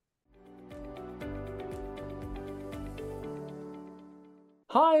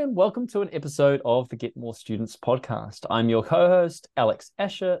Hi, and welcome to an episode of the Get More Students podcast. I'm your co-host, Alex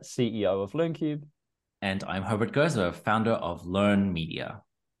Asher, CEO of LearnCube. And I'm Herbert Gerzer, founder of Learn Media.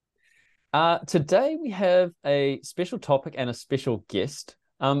 Today we have a special topic and a special guest.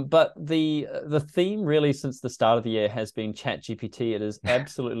 But the theme really since the start of the year has been ChatGPT. It has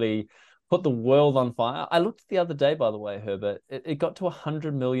absolutely put the world on fire. I looked the other day, by the way, Herbert. It got to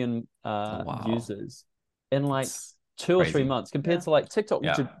 100 million Wow. users in like It's 2 or 3 crazy. months compared to like TikTok,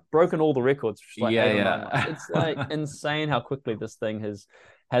 which Yeah. had broken all the records, which is like 8 or 9 months. It's like Yeah. insane how quickly this thing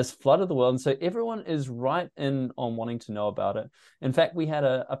has flooded the world. And so everyone is right in on wanting to know about it. In fact, we had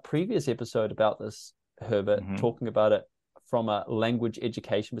a previous episode about this, Herbert, talking about it from a language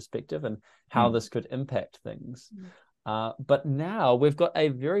education perspective and how this could impact things. But now we've got a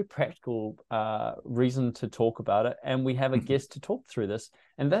very practical reason to talk about it, and we have a guest to talk through this.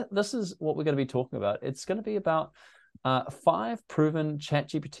 And this is what we're going to be talking about. It's going to be about 5 proven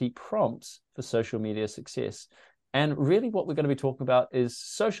ChatGPT prompts for social media success. And really what we're going to be talking about is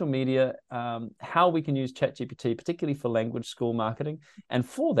social media, how we can use ChatGPT, particularly for language school marketing. And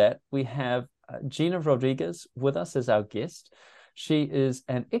for that, we have Gina Rodriguez with us as our guest. She is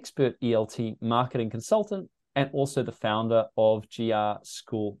an expert ELT marketing consultant and also the founder of GR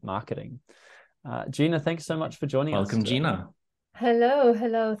School Marketing. Gina, thanks so much for joining us. Welcome, Gina.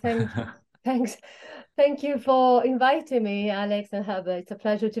 Hello. Thanks. Thank you for inviting me, Alex and Herbert. It's a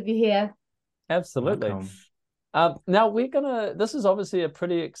pleasure to be here. Absolutely. Now this is obviously a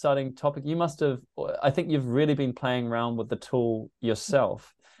pretty exciting topic. I think you've really been playing around with the tool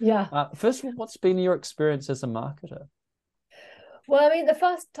yourself. Yeah. First of all, what's been your experience as a marketer? Well, I mean, the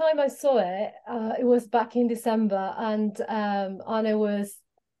first time I saw it, it was back in December, and I was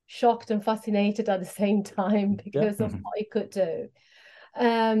shocked and fascinated at the same time because of what it could do.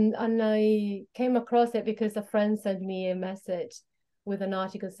 And I came across it because a friend sent me a message with an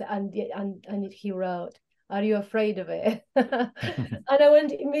article, and he wrote, "Are you afraid of it?" And I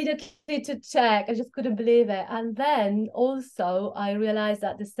went immediately to check. I just couldn't believe it. And then also I realized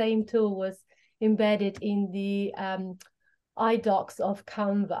that the same tool was embedded in the iDocs of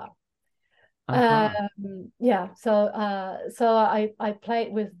Canva. So I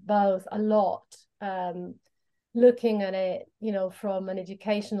played with both a lot, looking at it, from an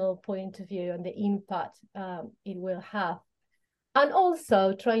educational point of view and the impact it will have, and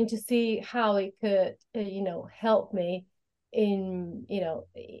also trying to see how it could, help me in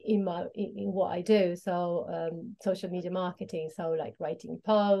what I do. So social media marketing, so like writing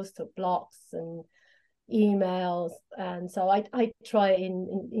posts or blogs and emails. And so I try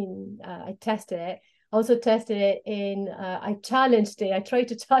I tested it. Also tested it in I challenged it. I tried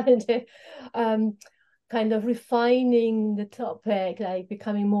to challenge it, kind of refining the topic, like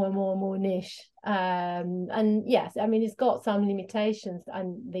becoming more and more niche. And yes, I mean, it's got some limitations,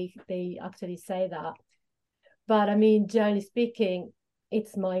 and they actually say that. But I mean, generally speaking,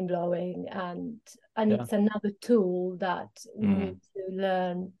 it's mind-blowing, and it's another tool that we need to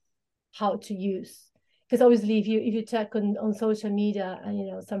learn how to use. Because obviously, if you check on social media,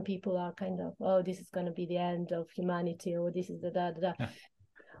 and some people are kind of, oh, this is going to be the end of humanity, or this is the da da da. Yeah.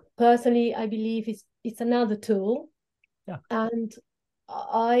 Personally, I believe it's another tool, and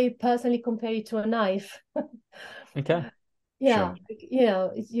I personally compare it to a knife. Okay. Yeah,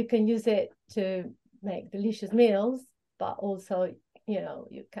 sure. You can use it to make delicious meals, but also,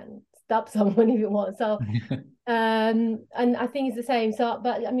 you can stab someone if you want. So, and I think it's the same. So,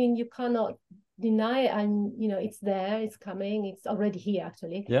 but I mean, you cannot deny it, and it's there, it's coming, it's already here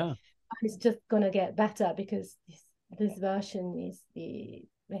actually. Yeah. And it's just gonna get better because this version is the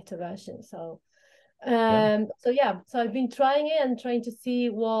better version. So so I've been trying it and trying to see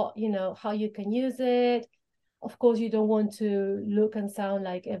what, how you can use it. Of course, you don't want to look and sound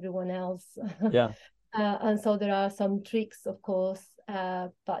like everyone else. Yeah. And so there are some tricks, of course,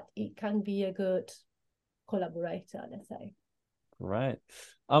 but it can be a good collaborator, let's say. Right.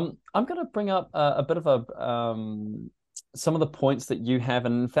 I'm going to bring up a bit of some of the points that you have,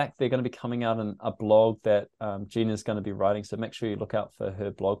 and in fact, they're going to be coming out in a blog that Gina is going to be writing. So make sure you look out for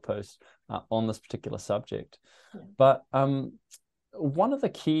her blog post on this particular subject. Yeah. But one of the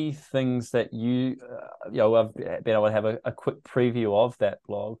key things that I've been able to have a quick preview of that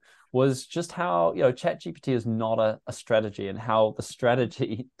blog was just how, ChatGPT is not a strategy, and how the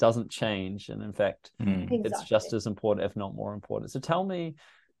strategy doesn't change. And in fact, it's just as important, if not more important. So tell me,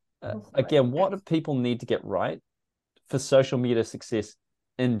 again, what do people need to get right for social media success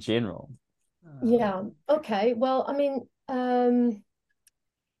in general? Yeah. Okay. Well, I mean,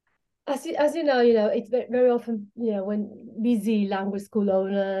 as you know, it's very often, when busy language school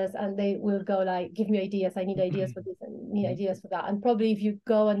owners, and they will go like, give me ideas. I need ideas for this and need ideas for that. And probably if you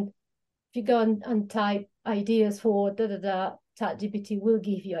go and type ideas for ChatGPT will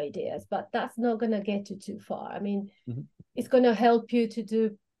give you ideas, but that's not going to get you too far. I mean, it's going to help you to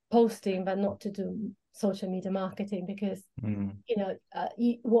do posting, but not to do social media marketing, because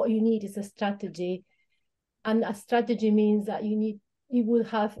what you need is a strategy, and a strategy means that you will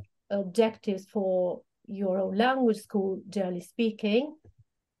have objectives for your own language school, generally speaking,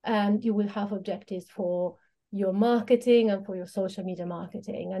 and you will have objectives for your marketing and for your social media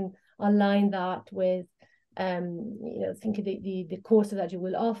marketing, and align that with think of the courses that you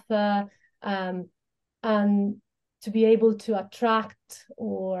will offer, and to be able to attract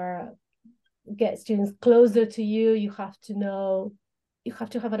or get students closer to you, you have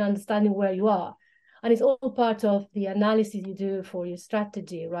to have an understanding where you are. And it's all part of the analysis you do for your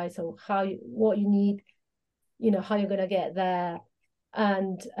strategy, right? So what you need, how you're going to get there,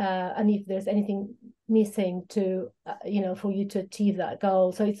 and if there's anything missing to, for you to achieve that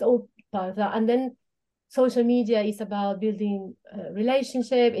goal. So it's all part of that. And then social media is about building a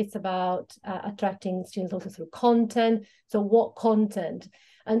relationship. It's about attracting students also through content. So what content?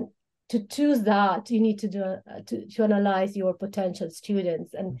 And to choose that, you need to do to analyze your potential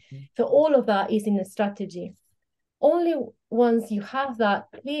students. And so all of that is in a strategy. Only once you have that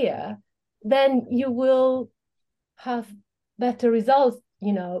clear, then you will have better results,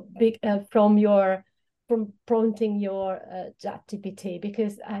 from prompting your ChatGPT,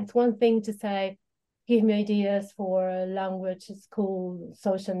 because it's one thing to say, give me ideas for language school,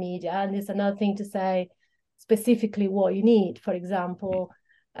 social media, and it's another thing to say specifically what you need. For example,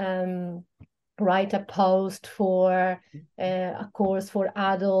 write a post for a course for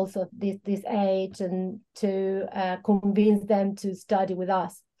adults of this age, and to convince them to study with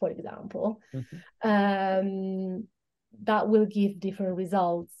us, for example. That will give different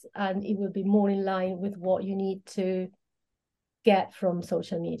results, and it will be more in line with what you need to get from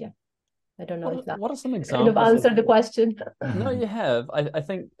social media. I don't know what are some examples kind of answered the question. No, you have. I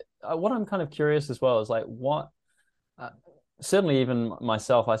think what I'm kind of curious as well is like what certainly even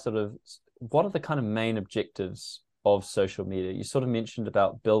myself, what are the kind of main objectives of social media? You sort of mentioned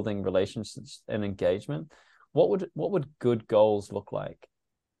about building relationships and engagement. What would good goals look like?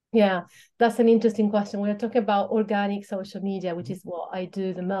 Yeah, that's an interesting question. We're talking about organic social media, which is what I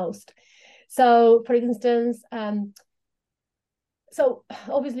do the most. So, for instance, so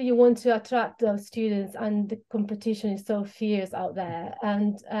obviously you want to attract those students, and the competition is so fierce out there.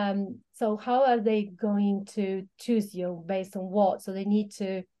 And so how are they going to choose you based on what? So they need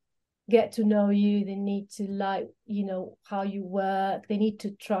to get to know you. They need to like, how you work. They need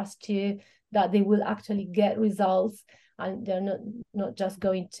to trust you, that they will actually get results, and they're not just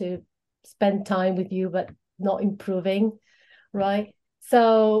going to spend time with you, but not improving, right?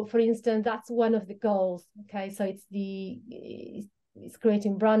 So, for instance, that's one of the goals. Okay, so it's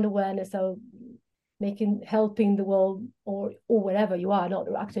creating brand awareness. So helping the world, or wherever you are, not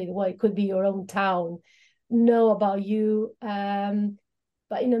actually the world, it could be your own town, know about you,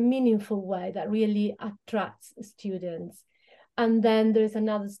 but in a meaningful way that really attracts students. And then there's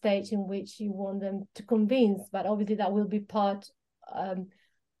another stage in which you want them to convince, but obviously that will be part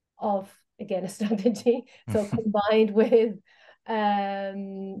of, again, a strategy. So combined with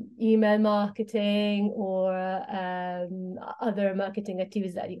email marketing or other marketing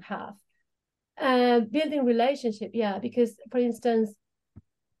activities that you have. Building relationship, yeah, because for instance,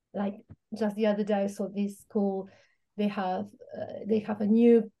 like just the other day I saw this school, they have a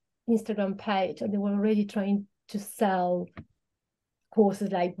new Instagram page, and they were already trying to sell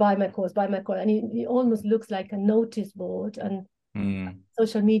courses like buy my course, and it almost looks like a notice board, and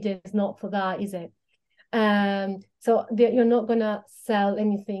social media is not for that, is it? So you're not gonna sell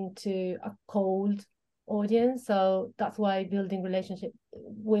anything to a cold audience. So that's why building relationship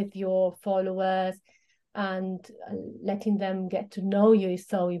with your followers and letting them get to know you is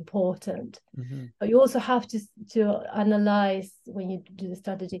so important. But you also have to analyze, when you do the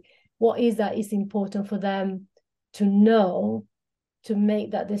strategy, what is that is important for them to know to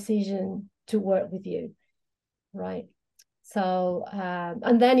make that decision to work with you, right? So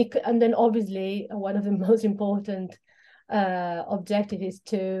and then obviously one of the most important objectives is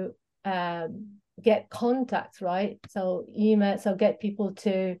to get contacts, right? So email, so get people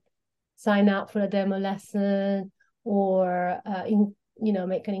to sign up for a demo lesson, or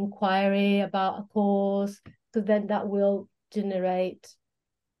make an inquiry about a course, because then that will generate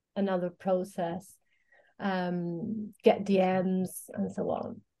another process, get DMs and so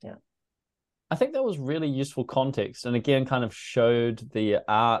on. Yeah. I think that was really useful context, and again, kind of showed the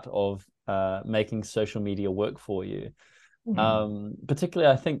art of making social media work for you.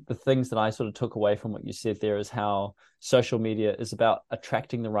 Particularly, I think the things that I sort of took away from what you said there is how social media is about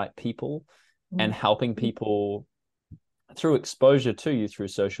attracting the right people and helping people through exposure to you through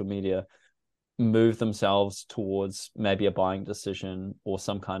social media move themselves towards maybe a buying decision or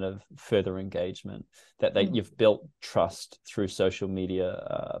some kind of further engagement, that you've built trust through social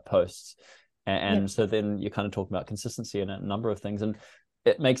media posts. And so then you're kind of talking about consistency in a number of things. And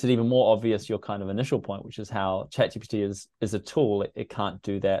it makes it even more obvious your kind of initial point, which is how ChatGPT is a tool. It can't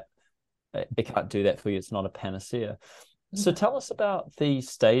do that. It can't do that for you. It's not a panacea. So tell us about the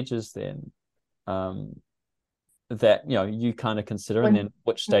stages then, that you kind of consider, and then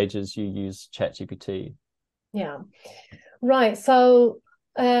which stages you use ChatGPT. Yeah, right. So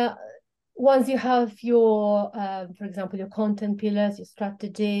once you have your, for example, your content pillars, your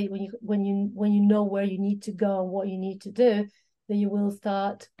strategy, when you know where you need to go and what you need to do, then you will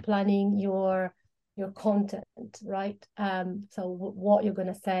start planning your content, right? So what you're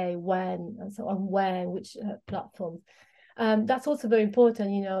going to say, when, and so on, which platforms. That's also very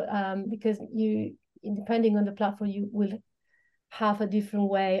important, because depending on the platform, you will have a different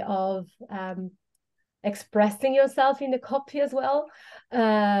way of expressing yourself in the copy as well.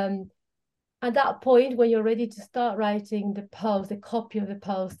 At that point, when you're ready to start writing the post, the copy of the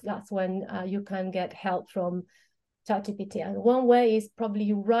post, that's when you can get help from ChatGPT. And one way is probably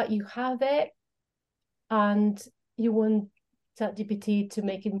you have it, and you want ChatGPT to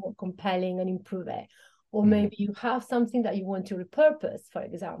make it more compelling and improve it. Or maybe you have something that you want to repurpose, for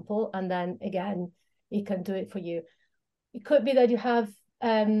example, and then again, it can do it for you. It could be that you have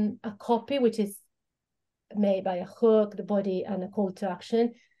a copy which is made by a hook, the body, and a call to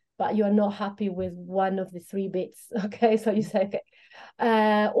action, but you are not happy with one of the 3 bits. Okay, so you say,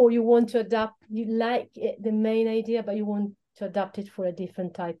 okay, or you want to adapt. You like the main idea, but you want to adapt it for a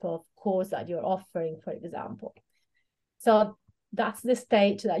different type of course that you're offering, for example. So that's the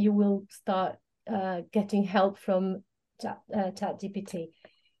stage that you will start getting help from ChatGPT.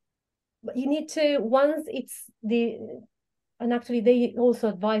 But you need to, once it's and actually they also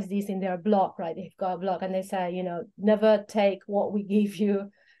advise this in their blog, right? They've got a blog and they say, never take what we give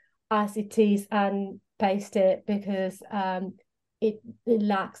you as it is and paste it, because it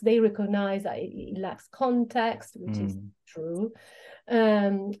lacks, they recognize that it lacks context, which is true,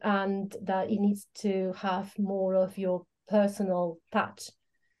 and that it needs to have more of your personal touch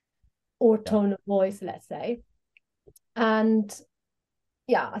or tone of voice, let's say. And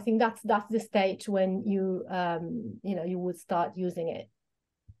I think that's the stage when you you would start using it.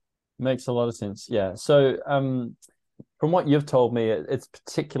 Makes a lot of sense. Yeah. So from what you've told me, it's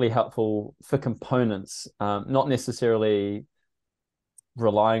particularly helpful for components, not necessarily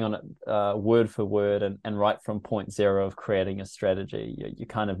relying on it word for word and right from point zero of creating a strategy. You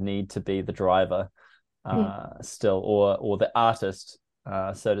kind of need to be the driver still, or the artist,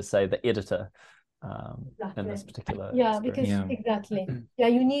 so to say, the editor in this particular experience. Exactly.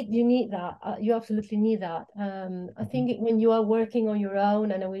 You need that. You absolutely need that. I think when you are working on your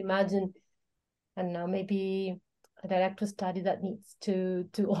own, and I would imagine, and now maybe a director study that needs to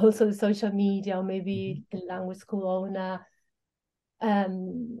also the social media, or maybe a language school owner,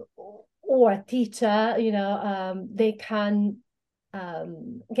 or a teacher, they can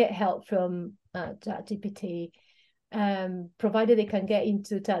get help from ChatGPT, provided they can get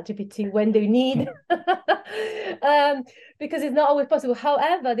into ChatGPT when they need, because it's not always possible.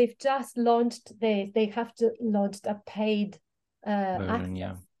 However, they've just launched this. They have to launch a paid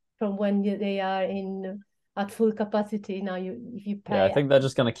access from when they are at full capacity. Now, if you pay, I think they're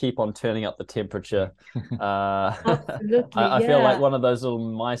just going to keep on turning up the temperature. Absolutely, I feel like one of those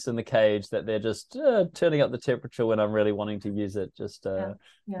little mice in the cage that they're just turning up the temperature when I'm really wanting to use it, just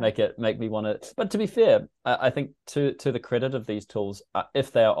make me want it. But to be fair, I think to the credit of these tools,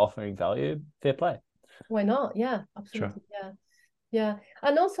 if they are offering value, fair play. Why not? Yeah, absolutely. Sure. Yeah.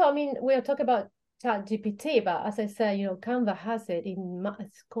 And also, I mean, we are talking about ChatGPT, but as I said, Canva has it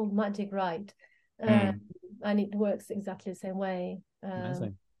it's called Magic Write. And it works exactly the same way.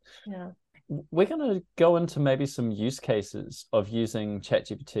 Amazing. Yeah. We're going to go into maybe some use cases of using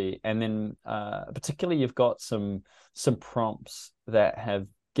ChatGPT, and then particularly you've got some prompts that have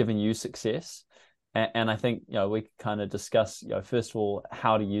given you success. And I think, we can kind of discuss, first of all,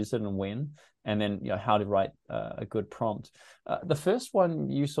 how to use it and when, and then, how to write a good prompt. The first one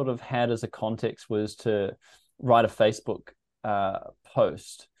you sort of had as a context was to write a Facebook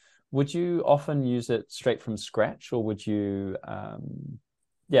post. Would you often use it straight from scratch, or would you,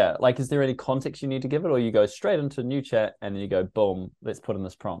 is there any context you need to give it, or you go straight into new chat and then you go, boom, let's put in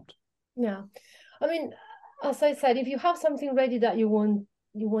this prompt? Yeah. I mean, as I said, if you have something ready that you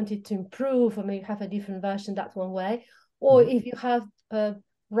want it to improve, or maybe have a different version, that's one way. Or if you have a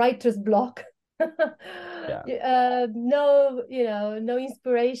writer's block, no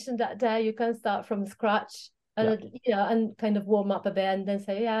inspiration that day, you can start from scratch, and and kind of warm up a bit, and then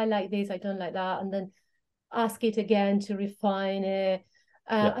say, yeah, I like this, I don't like that, and then ask it again to refine it.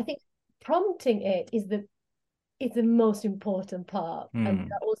 I think prompting it is the most important part,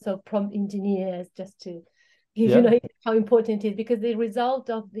 and also prompt engineers, just to give you know how important it is, because the result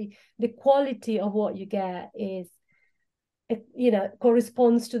of the quality of what you get is,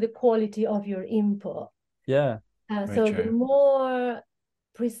 corresponds to the quality of your input. So the more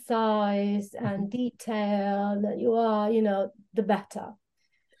precise and detailed that you are, the better.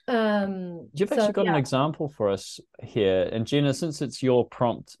 You've actually got an example for us here, and Gina, since it's your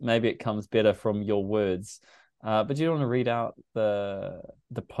prompt, maybe it comes better from your words. But do you want to read out the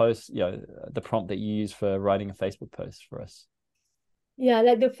post, the prompt that you use for writing a Facebook post for us? Yeah,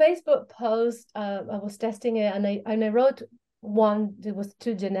 like the Facebook post, I was testing it, and I wrote one that was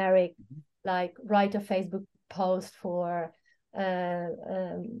too generic, like write a Facebook post for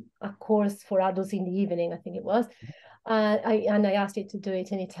a course for adults in the evening, I think it was. I asked it to do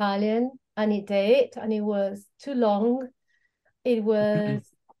it in Italian, and it did, and it was too long. It was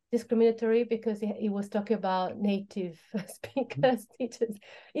discriminatory because he was talking about native speakers, teachers.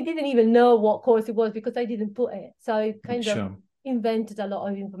 He didn't even know what course it was because I didn't put it. So I kind of invented a lot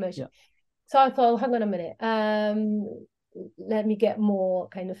of information. So I thought, hang on a minute, let me get more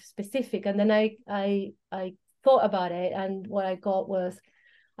kind of specific. And then I thought about it, and what I got was,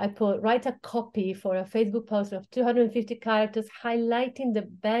 I put, write a copy for a Facebook post of 250 characters highlighting the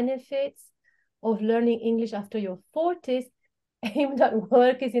benefits of learning English after your 40s, aimed at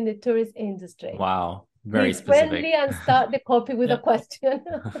workers in the tourist industry. Wow, very Be specific. friendly and start the copy with a question.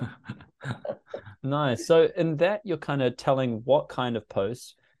 Nice. So in that, you're kind of telling what kind of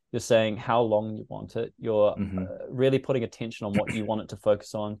post, you're saying how long you want it, you're really putting attention on what you want it to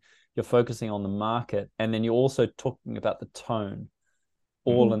focus on, you're focusing on the market, and then you're also talking about the tone,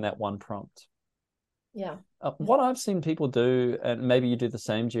 all in that one prompt. What I've seen people do, and maybe you do the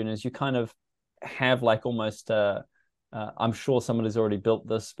same, June, is you kind of have like almost I'm sure someone has already built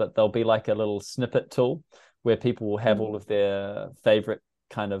this, but there'll be like a little snippet tool where people will have all of their favorite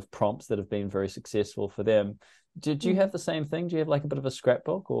kind of prompts that have been very successful for them. Do you have the same thing? Do you have like a bit of a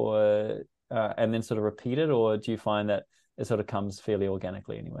scrapbook, or and then sort of repeat it, or do you find that it sort of comes fairly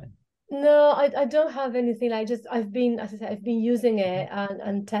organically anyway? No, I don't have anything like, just I've been, as I said, I've been using it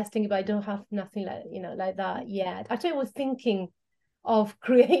and testing it, but I don't have nothing like, like that yet. Actually, I was thinking of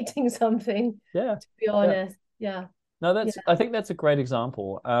creating something, to be honest. No, I think that's a great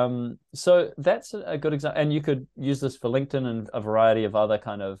example. So that's a good example, and you could use this for LinkedIn and a variety of other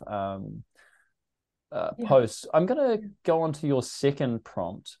kind of posts. I'm going to go on to your second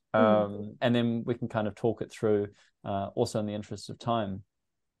prompt, and then we can kind of talk it through, also in the interest of time.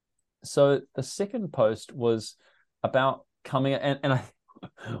 So the second post was about coming, and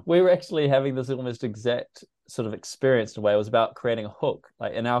we were actually having this almost exact sort of experience in a way. It was about creating a hook.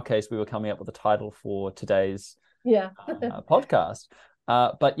 Like in our case, we were coming up with a title for today's podcast.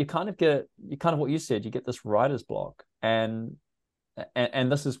 But you kind of what you said, you get this writer's block, and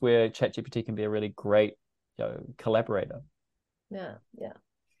this is where ChatGPT can be a really great collaborator.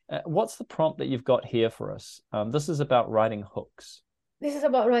 What's the prompt that you've got here for us? This is about writing hooks. This is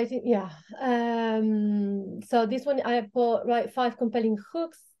about writing, so this one I put, write 5 compelling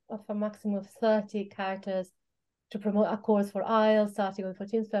hooks of a maximum of 30 characters to promote a course for IELTS starting on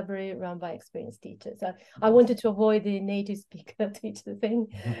 14th February, run by experienced teachers. So I wanted to avoid the native speaker teacher thing.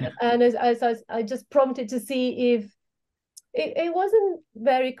 And I just prompted to see if it wasn't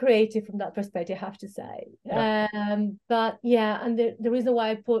very creative from that perspective, I have to say. But and the reason why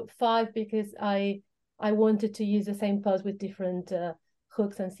I put 5, because I wanted to use the same post with different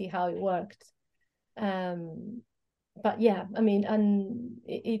hooks and see how it worked. But I mean, and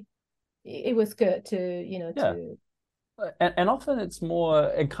it was good to and often it's more,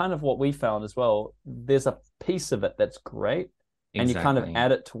 and kind of what we found as well, there's a piece of it that's great, and you kind of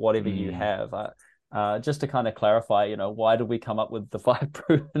add it to whatever you have. Just to kind of clarify, why did we come up with the 5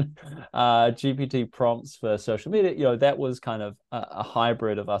 proven GPT prompts for social media? That was kind of a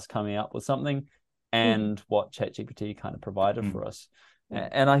hybrid of us coming up with something and what ChatGPT kind of provided for us.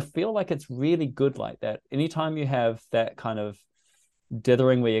 And I feel like it's really good like that. Anytime you have that kind of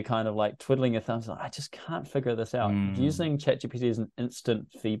dithering where you're kind of like twiddling your thumbs, like, I just can't figure this out. Using ChatGPT as an instant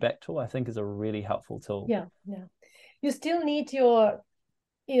feedback tool, I think, is a really helpful tool. You still need your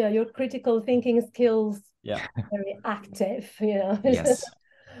critical thinking skills very active, Yes.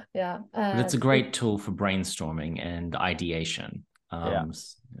 Yeah. But it's a great tool for brainstorming and ideation.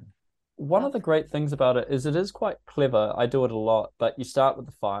 One of the great things about it is quite clever. I do it a lot, but you start with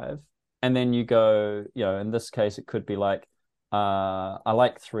the 5 and then you go, in this case, it could be like, I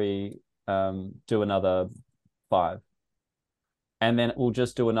like 3, do another 5. And then we'll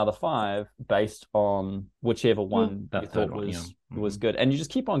just do another 5 based on whichever one you thought was good. And you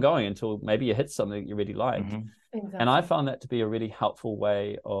just keep on going until maybe you hit something that you really like. Exactly. And I found that to be a really helpful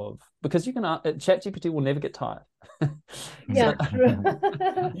way because you can ChatGPT will never get tired. Yeah, true.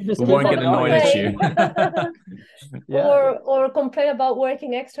 You won't get annoyed at you. Or complain about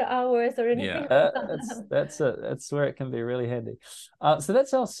working extra hours or anything. That's where it can be really handy. So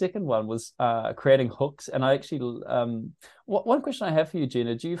that's our second one, was creating hooks. And I actually one question I have for you,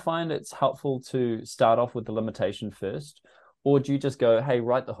 Gina, do you find it's helpful to start off with the limitation first? Or do you just go, hey,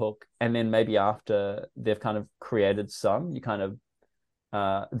 write the hook, and then maybe after they've kind of created some, you kind of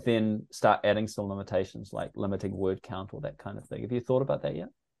then start adding some limitations, like limiting word count or that kind of thing? Have you thought about that yet?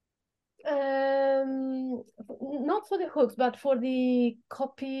 Not for the hooks, but for the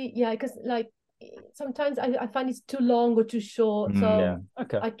copy. Yeah, because like sometimes I find it's too long or too short. So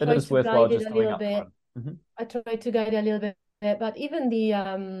okay, I try to guide it a little bit. I try to guide it a little bit, but even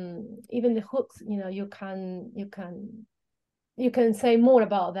the hooks, you can say more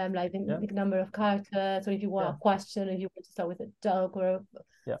about them, like the number of characters, or if you want a question, if you want to start with a joke or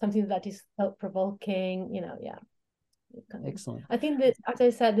something that is thought-provoking, Excellent. I think that, as I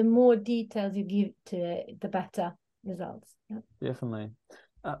said, the more details you give to it, the better results. Definitely.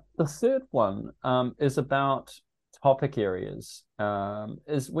 The third one is about topic areas.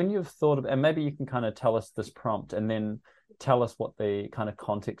 Is when you've thought of, and maybe you can kind of tell us this prompt and then tell us what the kind of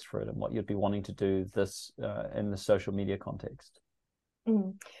context for it and what you'd be wanting to do this in the social media context.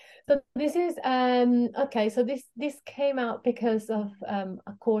 So this is okay. So this came out because of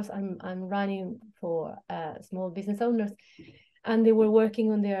a course I'm running for small business owners, and they were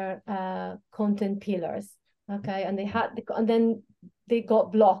working on their content pillars. Okay, and then they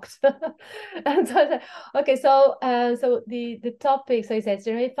got blocked. And so I said, okay, so the topics, so I said,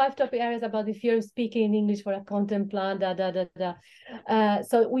 generate 5 topic areas about the fear of speaking in English for a content plan.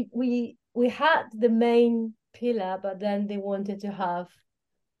 So we had the main pillar, but then they wanted to have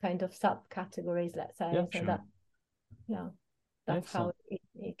kind of subcategories, let's say. Yeah, so sure. that's Excellent. how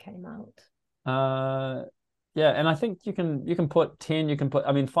it came out. And I think you can put 10, you can put,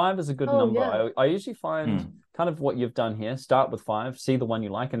 I mean, 5 is a good number. Yeah. I usually find kind of what you've done here, start with 5, see the one you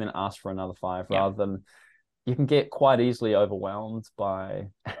like, and then ask for another 5, rather than you can get quite easily overwhelmed by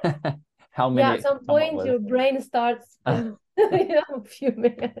how many. Yeah, at some point your brain starts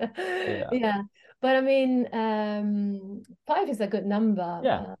fuming. Yeah. But I mean, 5 is a good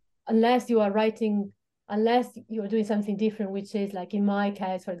number. Unless you're doing something different, which is like in my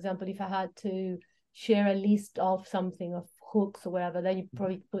case, for example, if I had to share a list of something, of hooks or whatever, then you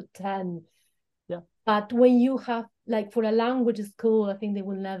probably put 10. Yeah. But when you have, like, for a language school, I think they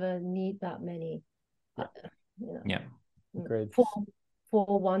will never need that many. Agreed.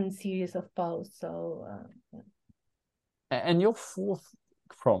 For one series of posts. So And your fourth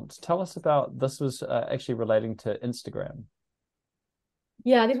prompt, tell us about, this was actually relating to Instagram.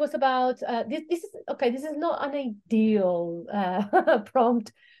 Yeah, this was about this is okay. This is not an ideal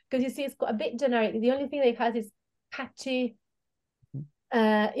prompt, because you see it's a bit generic. The only thing that it has is catchy.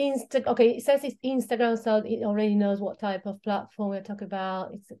 Okay, it says it's Instagram, so it already knows what type of platform we're talking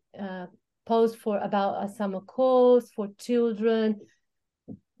about. It's post about a summer course for children.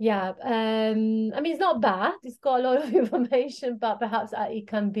 Yeah, I mean, it's not bad. It's got a lot of information, but perhaps it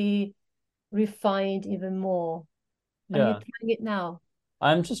can be refined even more. Are you trying it now?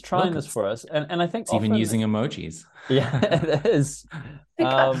 I'm just trying this for us, and I think it's even using emojis. Yeah, it is. The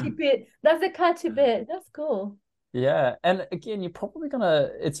catchy bit. That's the catchy bit. That's cool. Yeah, and again, you're probably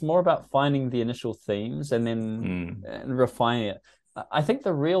it's more about finding the initial themes and then and refining it. I think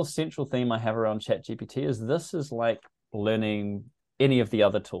the real central theme I have around ChatGPT is this is like learning any of the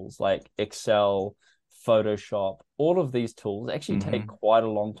other tools, like Excel, Photoshop. All of these tools actually take quite a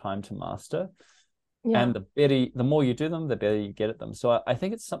long time to master. Yeah. And the more you do them, the better you get at them. So I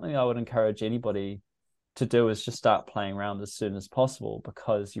think it's something I would encourage anybody to do, is just start playing around as soon as possible,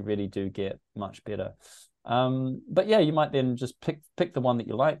 because you really do get much better. But yeah, you might then just pick the one that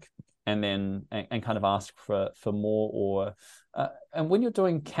you like, and then and kind of ask for more. Or and when you're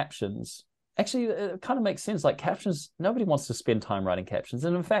doing captions, actually it kind of makes sense. Like captions, nobody wants to spend time writing captions,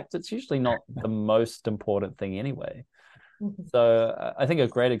 and in fact, it's usually not the most important thing anyway. So I think a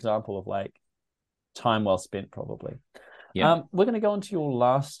great example of like time well spent, probably. We're going to go into your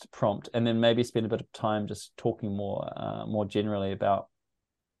last prompt, and then maybe spend a bit of time just talking more generally about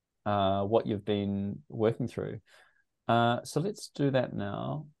what you've been working through. So let's do that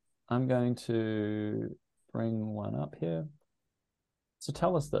now. I'm going to bring one up here. So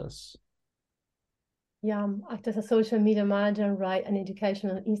tell us this. Yeah, act as a social media manager and write an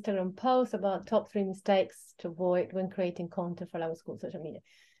educational Instagram post about top 3 mistakes to avoid when creating content for our school social media.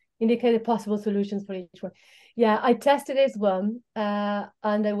 Indicate the possible solutions for each one. Yeah, I tested this one and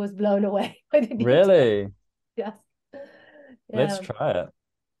I was blown away by the details. Really? Yes. Let's try it.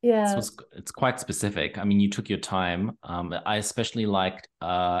 Yeah. So it's quite specific. I mean, you took your time. I especially liked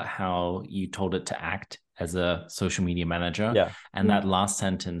how you told it to act as a social media manager. Yeah. And that last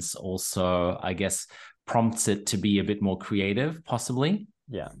sentence also, I guess, prompts it to be a bit more creative, possibly.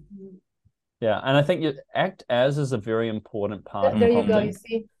 Yeah. Yeah. And I think act as is a very important part. There you go. You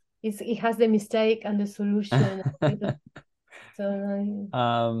see, it has the mistake and the solution.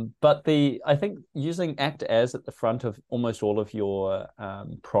 So but I think using act as at the front of almost all of your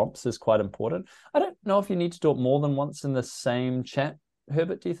prompts is quite important. I don't know if you need to do it more than once in the same chat,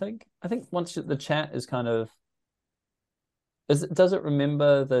 Herbert, do you think? I think once the chat is kind of does it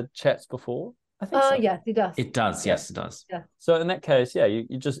remember the chats before? I think so. Yes, it does. It does. Yes, it does. Yeah. So in that case, yeah, you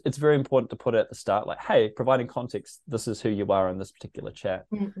just it's very important to put it at the start, like, hey, providing context, this is who you are in this particular chat.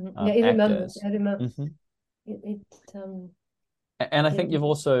 Yeah, it remembers. I remember. And I think you've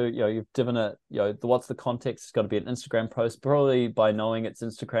also, you've given it, what's the context? It's got to be an Instagram post. Probably by knowing it's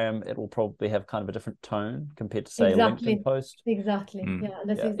Instagram, it will probably have kind of a different tone compared to, say, a LinkedIn post. Exactly.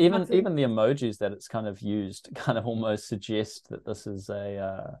 Yeah. Even the emojis that it's kind of used kind of almost suggest that this is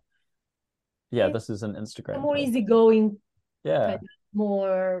this is an Instagram. A more easygoing. Yeah. Kind of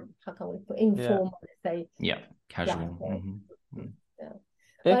more, how can we put informal? Say. Yeah. Casual. Yeah.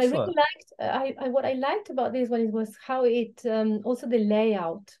 But I really liked. What I liked about this one was how it also the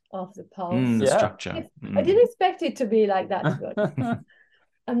layout of the post, the structure. I didn't expect it to be like that good.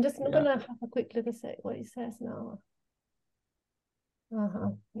 I'm just gonna have a quick look at what it says now.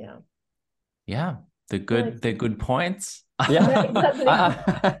 Yeah. Yeah, they're good points. Yeah, exactly.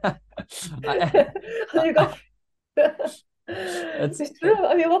 You got. It's true.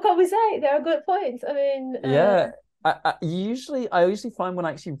 I mean, what can we say? There are good points. I mean, I usually find when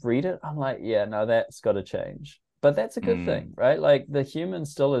I actually read it, I'm like, yeah, no, that's got to change. But that's a good thing, right? Like the human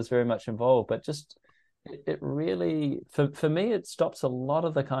still is very much involved, but just it really, for me, it stops a lot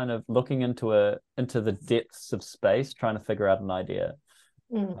of the kind of looking into the depths of space, trying to figure out an idea.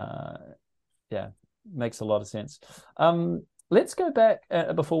 Makes a lot of sense. Let's go back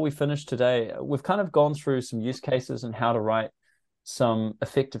before we finish today. We've kind of gone through some use cases and how to write some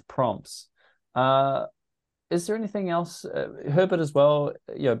effective prompts. Is there anything else, Herbert, as well,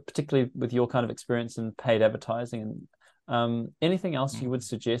 particularly with your kind of experience in paid advertising, and anything else you would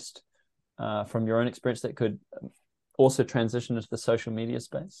suggest from your own experience that could also transition into the social media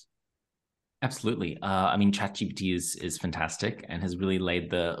space? Absolutely. I mean, ChatGPT is fantastic and has really laid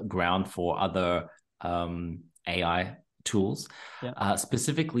the ground for other AI tools,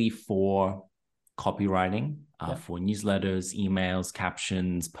 specifically for copywriting, for newsletters, emails,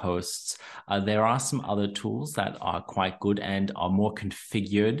 captions, posts. There are some other tools that are quite good and are more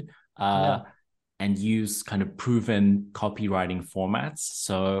configured and use kind of proven copywriting formats.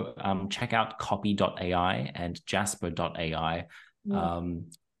 So check out copy.ai and jasper.ai,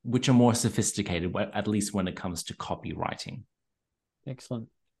 which are more sophisticated, at least when it comes to copywriting. Excellent.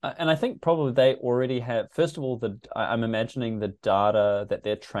 And I think probably they already have, first of all, I'm imagining the data that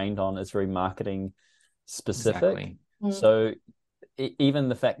they're trained on is very marketing specific. Exactly. So even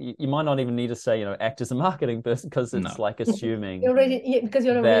the fact you might not even need to say, act as a marketing person, because it's like assuming because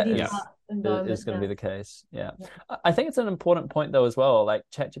you're already is going to be the case. Yeah. I think it's an important point though as well. Like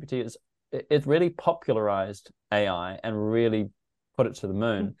ChatGPT it really popularized AI and really put it to the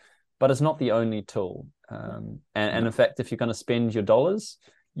moon, but it's not the only tool. And in fact, if you're going to spend your dollars,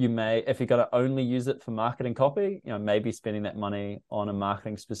 you may, if you're going to only use it for marketing copy, maybe spending that money on a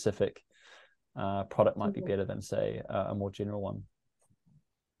marketing specific product might be better than, say, a more general one.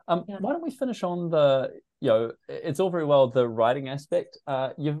 Why don't we finish on the, it's all very well the writing aspect.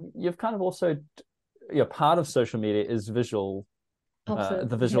 You've kind of also, part of social media is visual.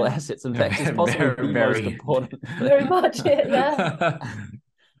 The visual assets, in fact, is possibly the most important. Very much, yeah.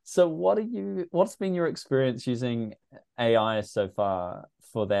 So what's been your experience using AI so far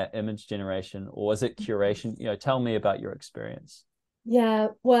for that image generation, or is it curation? Tell me about your experience. Yeah,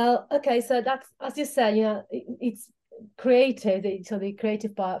 well, okay, so that's, as you said, it's creative. So the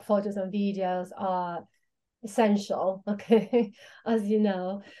creative part, photos and videos are essential, okay, as you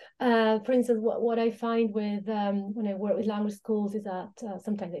know. For instance, what I find with when I work with language schools is that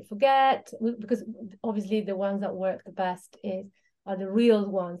sometimes they forget, because obviously the ones that work the best is are the real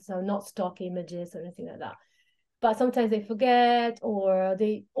ones, so not stock images or anything like that. But sometimes they forget, or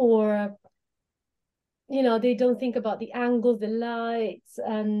they don't think about the angles, the lights,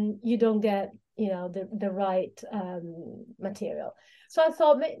 and you don't get the right material. So I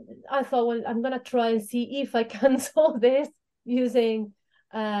thought, well, I'm gonna try and see if I can solve this using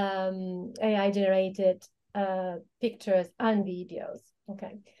AI generated pictures and videos.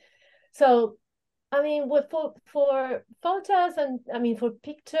 Okay, so I mean, for photos and for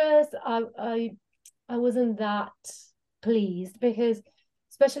pictures, I wasn't that pleased, because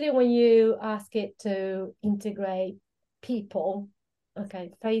especially when you ask it to integrate people,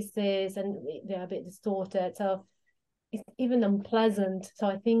 okay, faces, and they're a bit distorted, so it's even unpleasant. So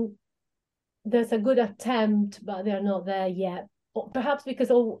I think there's a good attempt, but they're not there yet. Or perhaps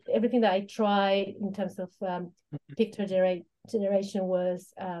because everything that I tried in terms of picture generation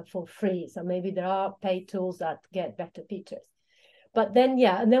was for free. So maybe there are paid tools that get better pictures. But then,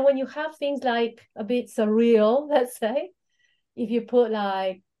 and then when you have things like a bit surreal, let's say, if you put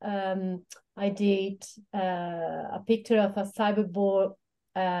like, I did a picture of a cyberboard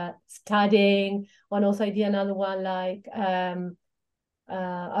studying, and also I did another one like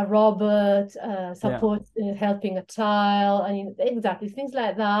a robot support helping a child. I mean, exactly things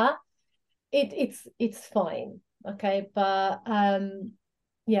like that. It's fine, okay, but I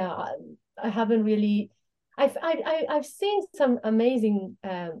haven't really. I've seen some amazing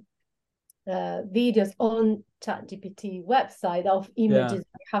videos on ChatGPT website of images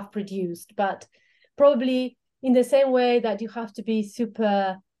I have produced, but probably in the same way that you have to be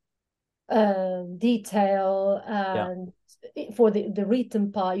super detail and for the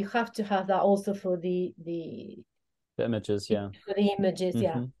written part, you have to have that also for the images, for the images,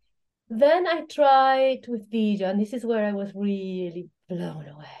 Then I tried with video, and this is where I was really blown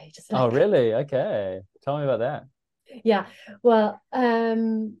away. Just like, oh, really? Okay, tell me about that. Yeah, well, I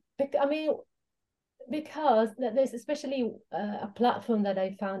mean, because there's especially a platform that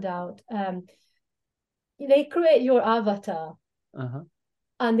I found out. They create your avatar,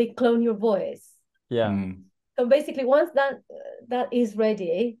 and they clone your voice. So basically, once that is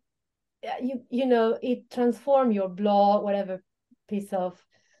ready, it transforms your blog, whatever piece of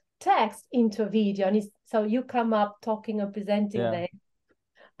text, into a video, and so you come up talking and presenting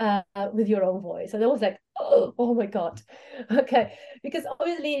there with your own voice. And I was like, oh my God. Okay, because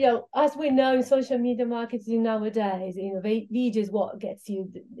obviously, as we know in social media marketing nowadays, video is what gets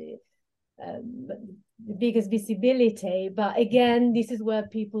you the biggest visibility. But again, this is where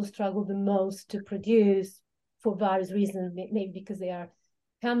people struggle the most to produce for various reasons, maybe because they are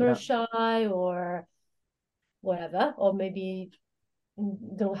camera shy or whatever, or maybe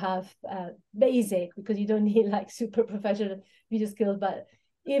don't have basic, because you don't need like super professional video skills, but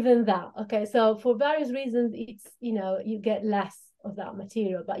even that. Okay, so for various reasons, it's you get less of that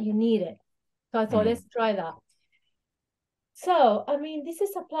material, but you need it. So I thought, let's try that. So I mean, this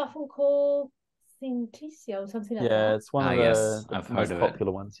is a platform called Synthesia or something like that. Yeah, it's one of the I've most heard of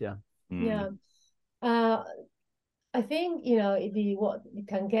popular ones. Yeah. I think what you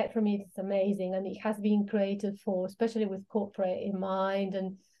can get from it is amazing, and it has been created for, especially with corporate in mind,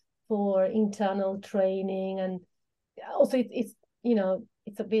 and for internal training, and also it's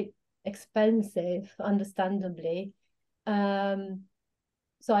it's a bit expensive, understandably.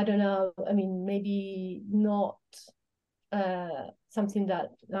 So I don't know. I mean, maybe not something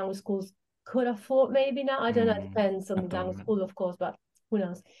that language schools could afford. Maybe now, I don't know. It depends on the language school, of course, but who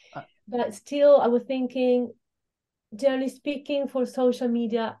knows? But still, I was thinking, generally speaking, for social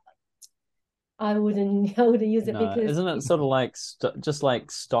media, I wouldn't use it, because isn't it sort of like just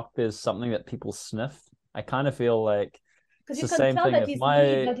like stock? There's something that people sniff. I kind of feel like because you can tell that it's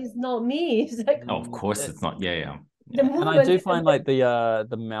me, but it's not me. It's like, of course it's not. The and I do find like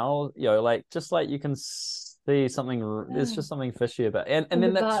the mouth, like just like you can see something. There's just something fishy about it. And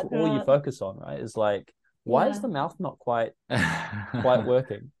then that's all you focus on, right? Is like, why is the mouth not quite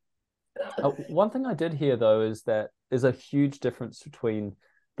working? One thing I did hear though is that there's a huge difference between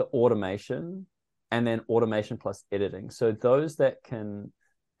the automation and then automation plus editing. So those that can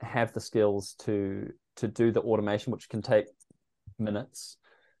have the skills to do the automation, which can take minutes,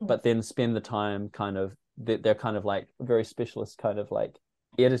 but then spend the time they're kind of like very specialist kind of like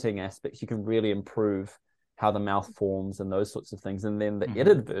editing aspects. You can really improve how the mouth forms and those sorts of things. And then the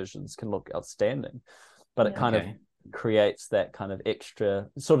edited versions can look outstanding, but it kind of creates that kind of extra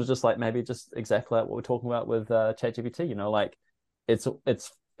sort of just like maybe just exactly like what we're talking about with ChatGPT, like it's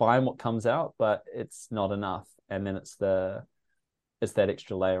fine what comes out, but it's not enough. And then it's that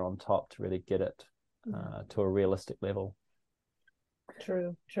extra layer on top to really get it to a realistic level.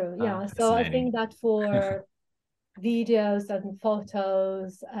 True. Yeah. So I think that for videos and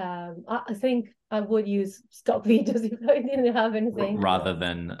photos. I think I would use stock videos if I didn't have anything. Rather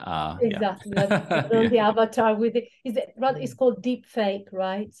than exactly on the avatar with it. It's called deep fake,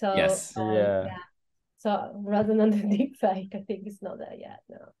 right? So yes. So rather than the deep fake, I think it's not there yet.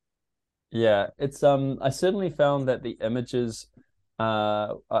 No. Yeah, it's I certainly found that the images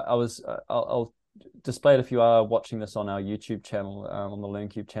I'll display it if you are watching this on our YouTube channel, on the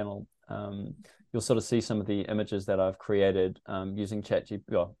LearnCube channel. You'll sort of see some of the images that I've created using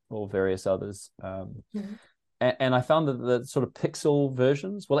ChatGPT or various others. And I found that the sort of pixel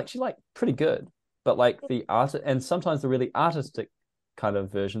versions were actually like pretty good, but like the art and sometimes the really artistic kind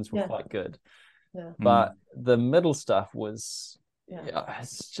of versions were quite good. Yeah. But the middle stuff was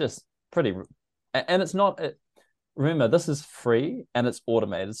it's just pretty, and it's not. Remember, this is free and it's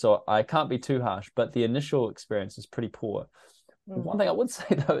automated, so I can't be too harsh. But the initial experience is pretty poor. One thing I would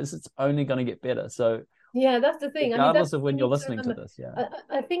say though is it's only going to get better. So yeah, that's the thing. Regardless of when you're listening to this,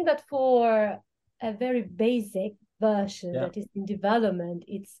 I think that for a very basic version that is in development,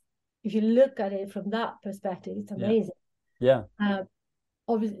 it's if you look at it from that perspective, it's amazing. Yeah.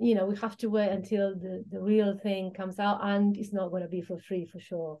 Obviously, we have to wait until the real thing comes out, and it's not going to be for free for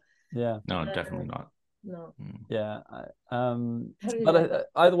sure. Yeah. No, definitely not. No. Yeah. But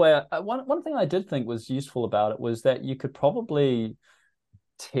either way, one thing I did think was useful about it was that you could probably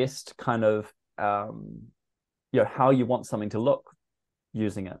test kind of how you want something to look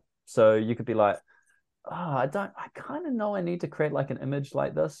using it. So you could be like, I kind of know I need to create like an image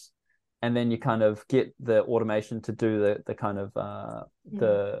like this. And then you kind of get the automation to do the kind of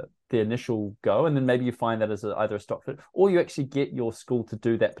the initial go, and then maybe you find that as either a stock fit, or you actually get your school to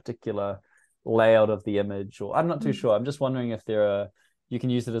do that particular layout of the image. Or I'm not too sure. I'm just wondering if you can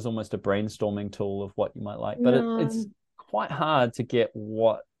use it as almost a brainstorming tool of what you might like. But it's quite hard to get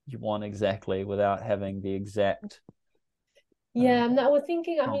what you want exactly without having the exact. Yeah, I was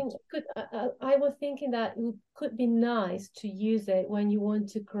thinking. I mean, I was thinking that it could be nice to use it when you want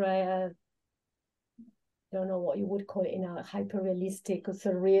to create I don't know what you would call it, hyper realistic or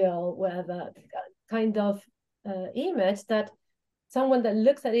surreal, whatever kind of image that someone that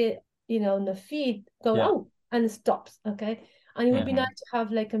looks at it, on the feed goes, and stops. Okay, and it would be nice to have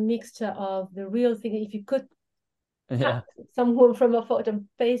like a mixture of the real thing. If you could someone from a photo and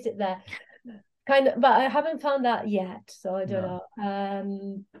paste it there. Kind of, but I haven't found that yet, so I don't know.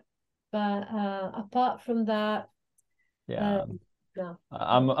 But apart from that, no,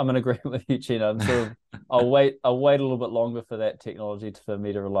 I'm in agreement with you, Gina. I'll wait a little bit longer for that technology for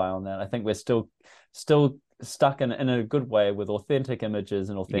me to rely on that. I think we're still stuck in a good way with authentic images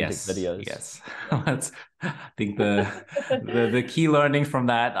and authentic videos. Yes, I think the key learning from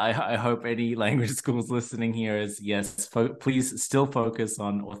that. I hope any language schools listening here is please still focus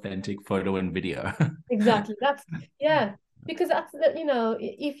on authentic photo and video. Exactly. Because that's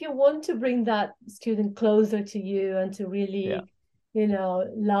if you want to bring that student closer to you and to really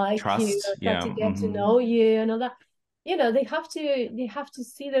like trust, you, to get to know you and all that, they have to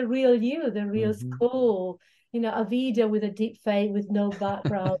see the real you, the real school. A video with a deep fake with no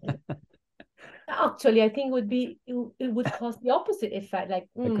background. Actually, I think it would cause the opposite effect. Like,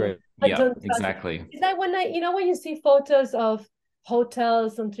 Agreed. Yeah, exactly. It's like when when you see photos of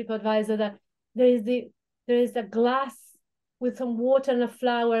hotels on TripAdvisor that there is a glass with some water and a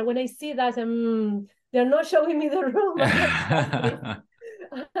flower. When I see that, they're not showing me the room.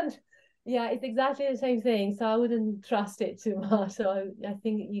 And it's exactly the same thing. So I wouldn't trust it too much. So I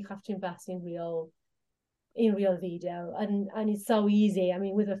think you have to invest in real video, and it's so easy. I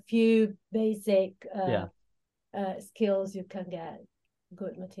mean, with a few basic skills, you can get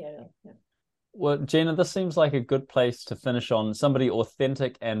good material. Well, Gina, this seems like a good place to finish on. Somebody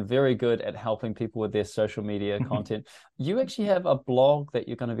authentic and very good at helping people with their social media content. You actually have a blog that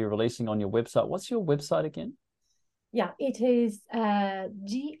you're going to be releasing on your website. What's your website again? Yeah, it is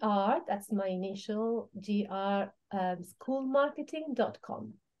GR, that's my initial,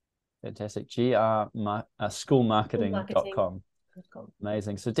 schoolmarketing.com. Fantastic. Schoolmarketing.com.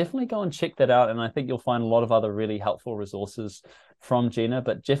 Amazing. So definitely go and check that out. And I think you'll find a lot of other really helpful resources from Gina.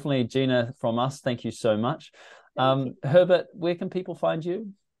 But definitely, Gina, from us, thank you so much. Herbert, where can people find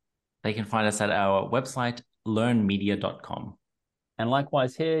you? They can find us at our website, learnmedia.com. And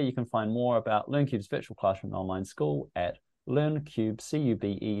likewise here, you can find more about LearnCube's virtual classroom online school at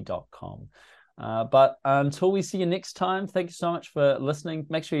learncubecube.com. But until we see you next time, thank you so much for listening.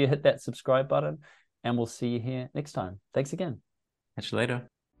 Make sure you hit that subscribe button, and we'll see you here next time. Thanks again. Catch you later.